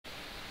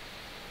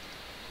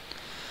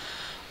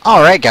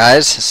Alright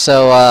guys,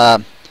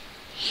 so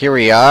here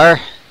we are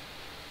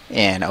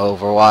in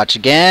Overwatch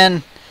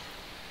again,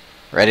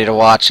 ready to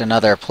watch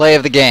another play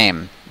of the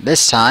game,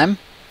 this time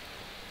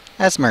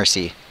as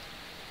Mercy.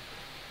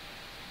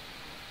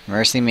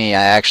 Mercy me,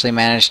 I actually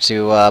managed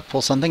to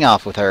pull something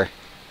off with her.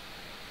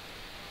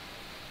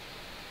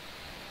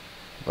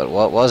 But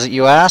what was it,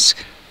 you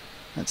ask?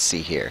 Let's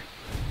see here.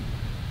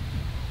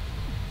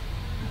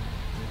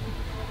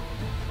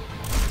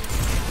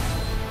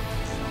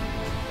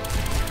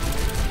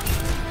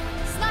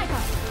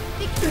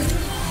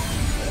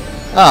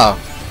 Oh,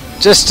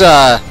 just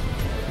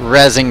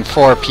rezzing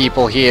 4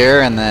 people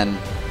here and then,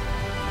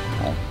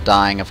 well,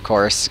 dying of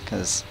course,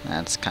 because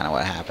that's kind of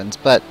what happens.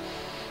 But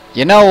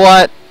you know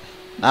what?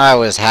 I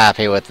was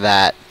happy with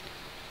that.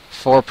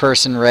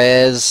 4-person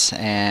res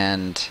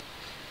and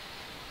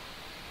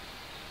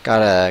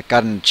got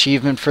an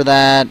achievement for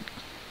that.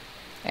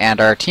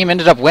 And our team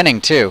ended up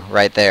winning too,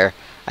 right there.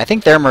 I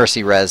think their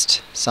Mercy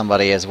rezzed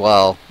somebody as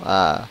well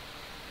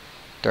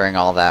during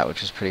all that,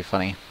 which was pretty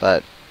funny.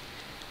 But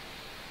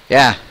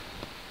yeah,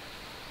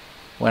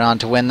 went on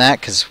to win that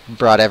because we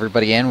brought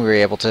everybody in. We were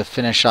able to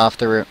finish off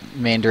the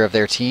remainder of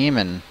their team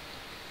and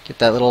get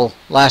that little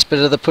last bit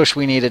of the push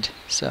we needed.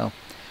 So,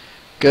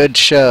 good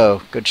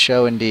show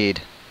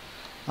indeed.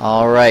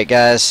 Alright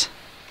guys,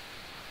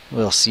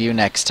 we'll see you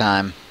next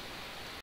time.